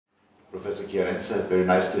Professor Chiarenza, very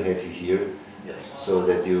nice to have you here. Yes. So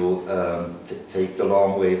that you take the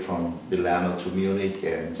long way from Milano to Munich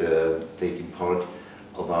and taking part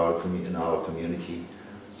of in our community.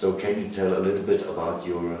 So can you tell a little bit about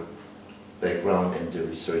your background and the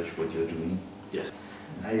research, what you're doing? Yes.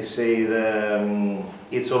 I say that,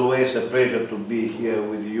 it's always a pleasure to be here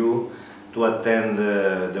with you to attend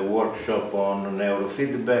the workshop on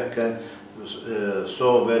neurofeedback,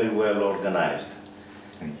 so very well organized.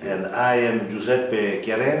 And I am Giuseppe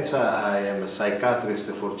Chiarenza. I am a psychiatrist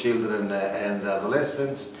for children and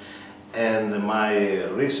adolescents, and my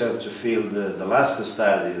research field, the last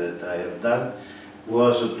study that I have done,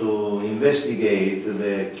 was to investigate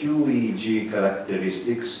the QEEG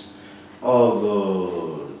characteristics of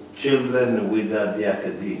children with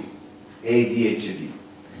ADHD.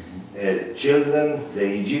 Children, the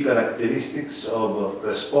EEG characteristics of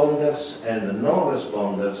responders and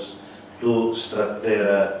non-responders to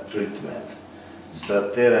Strattera treatment.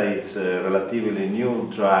 Strattera is a relatively new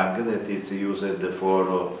drug that is used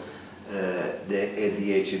for the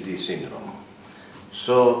ADHD syndrome.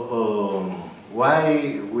 So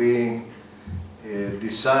why we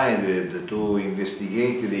decided to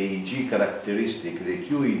investigate the EEG characteristic, the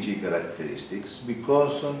QEEG characteristics,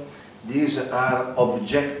 because these are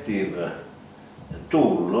objective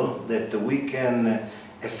tools that we can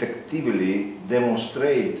effectively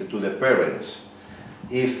demonstrate to the parents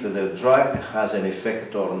if the drug has an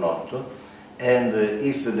effect or not, and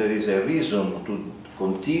if there is a reason to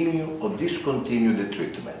continue or discontinue the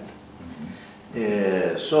treatment.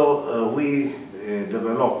 So we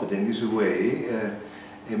developed in this way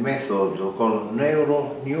a method called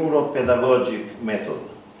neuropedagogic method,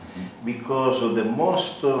 because the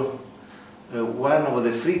most one of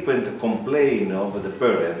the frequent complaints of the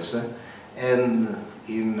parents and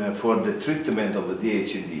for the treatment of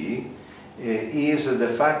ADHD is the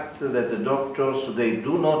fact that the doctors, they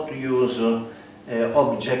do not use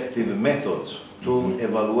objective methods to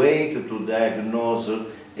evaluate, to diagnose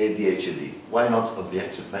ADHD. Why not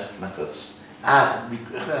objective methods?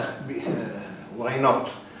 Why not?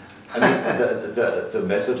 I mean, the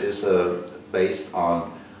method is based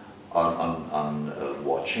on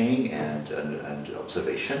watching and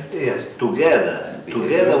observation. Yes,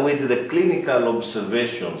 together with the clinical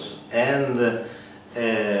observations and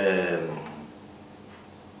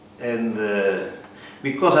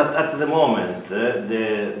because at the moment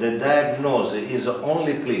the diagnosis is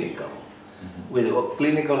only clinical, with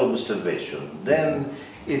clinical observation. Then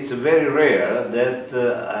it's very rare that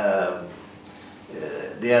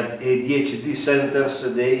the ADHD centers,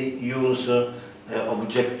 they use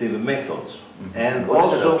objective methods. And what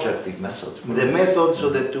also is an objective method? The methods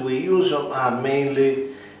that we use are mainly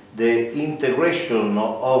the integration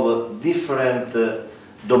of different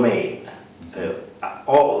domains.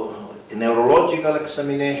 Neurological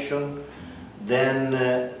examination, then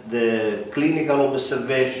the clinical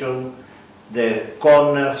observation, the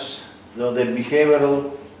corners, the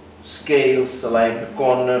behavioral scales like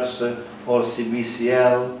corners or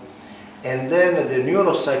CBCL, and then the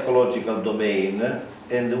neuropsychological domain,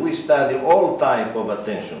 and we study all type of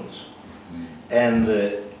attentions, and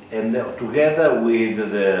together with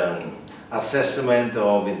the assessment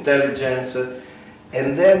of intelligence,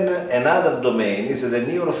 and then another domain is the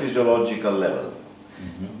neurophysiological level.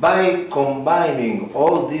 By combining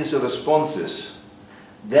all these responses,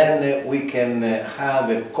 then we can have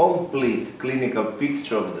a complete clinical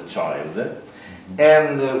picture of the child.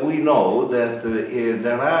 And we know that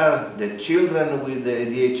the children with the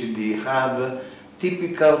ADHD have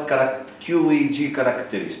typical QEEG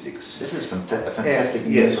characteristics. This is fantastic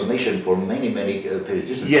new information for many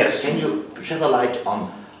pediatricians. Yes. Can you shed a light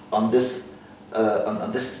on this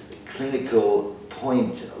clinical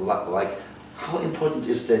point, like how important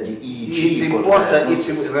is that the EEG? It's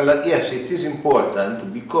important. Yes, it is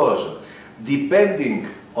important because depending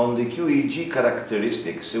on the QEEG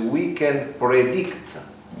characteristics, we can predict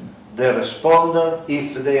the responder,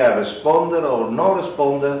 if they are responder or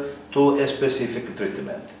non-responder to a specific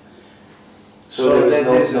treatment. So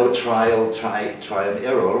there is no trial and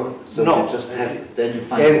error. So no. You just have, then you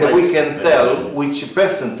find. And we can tell which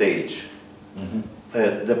percentage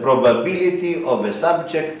the probability of a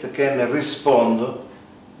subject can respond,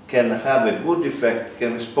 can have a good effect,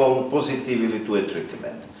 can respond positively to a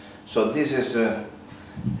treatment. So this is a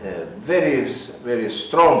very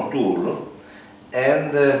strong tool,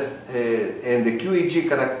 and the QEEG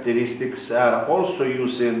characteristics are also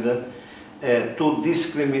used to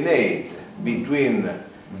discriminate between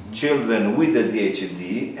children with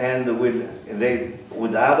ADHD and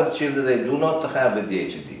with other children that do not have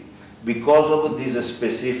ADHD because of these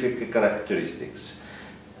specific characteristics.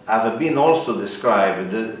 have been also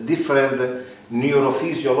described the different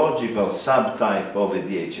neurophysiological subtype of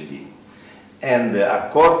ADHD. And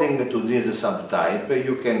according to this subtype,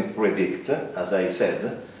 you can predict, as I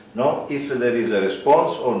said, no, if there is a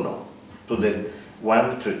response or no to the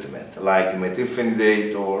one treatment, like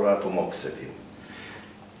methylphenidate or atomoxetine.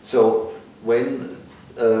 So when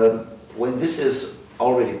this is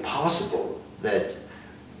already possible that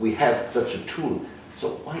we have such a tool, so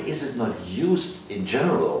why is it not used in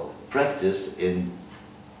general practice in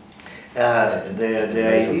the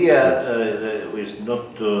idea is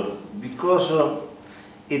not because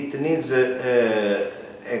it needs a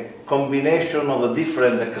combination of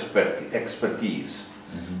different expertise.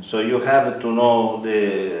 Mm-hmm. So you have to know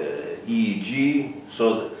the EEG,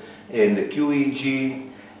 and the QEEG,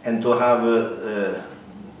 and to have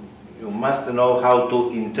you must know how to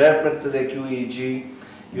interpret the QEEG.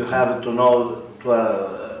 You have to know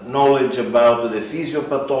knowledge about the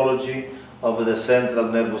physiopathology of the central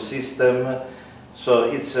nervous system. So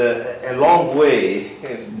it's a long way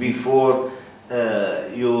before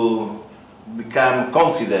you become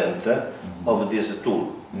confident of this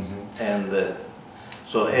tool. Mm-hmm. And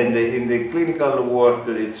so, and in the clinical work,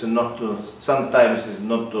 it's not sometimes it's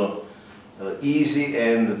not easy,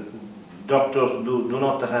 and doctors do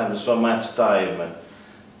not have so much time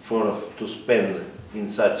to spend in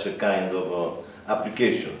such a kind of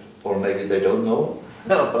application. Or maybe they don't know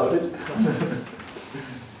about it.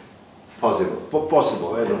 Possible.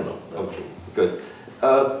 Possible. I don't know. Okay. Good.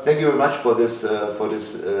 Thank you very much for this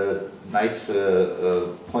nice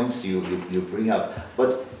points you bring up.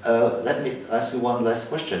 But let me ask you one last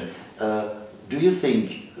question. Do you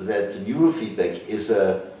think that neurofeedback is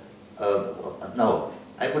no,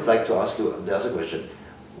 I would like to ask you the other question.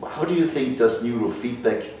 How do you think does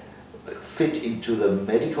neurofeedback fit into the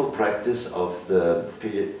medical practice of the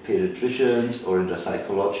pediatricians or in the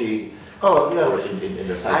psychology? Oh, yeah. Or in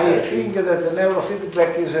the psychiatry? I think that the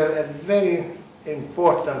neurofeedback is a very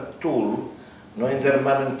important tool, in the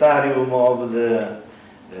armamentarium of the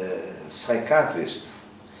psychiatrist,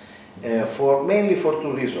 mainly for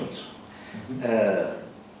two reasons. Mm-hmm.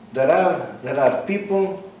 There are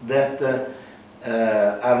people that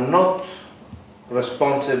are not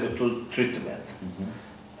responsive to treatment. Mm-hmm.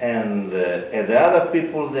 And the other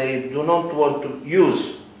people, they do not want to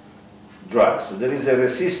use drugs. There is a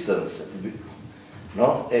resistance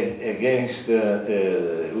against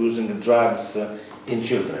using drugs in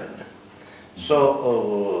children.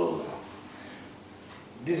 So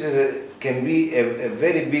this can be a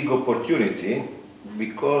very big opportunity,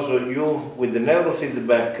 because you, with the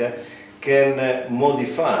neurofeedback, can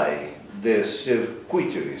modify the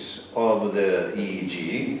circuitries of the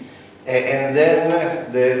EEG and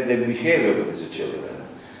then the behavior of the children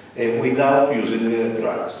without using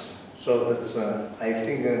drugs. So that's, I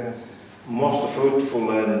think, most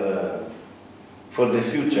fruitful, and for the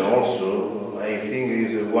future also, I think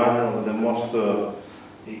is one of the most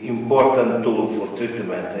important tools for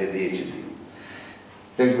treatment ADHD.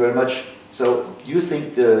 Thank you very much. So you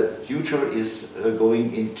think the future is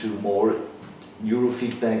going into more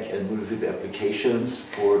neurofeedback and neurofeedback applications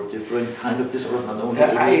for different kind of disorders, not only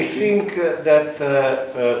ADHD? I think that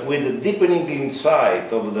with the deepening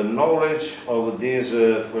insight of the knowledge of this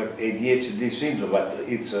for ADHD syndrome, but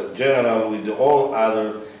it's general with all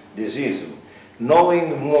other diseases,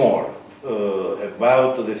 knowing more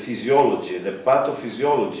about the physiology, the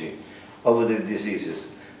pathophysiology of the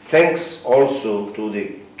diseases, thanks also to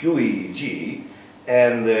the QEEG,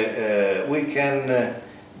 and we can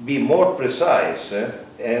be more precise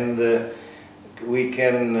and we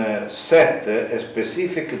can set a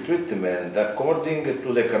specific treatment according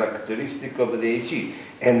to the characteristic of the EEG,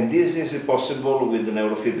 and this is possible with the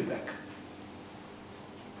neurofeedback.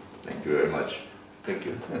 Thank you very much. Thank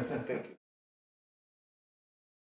you. Thank you.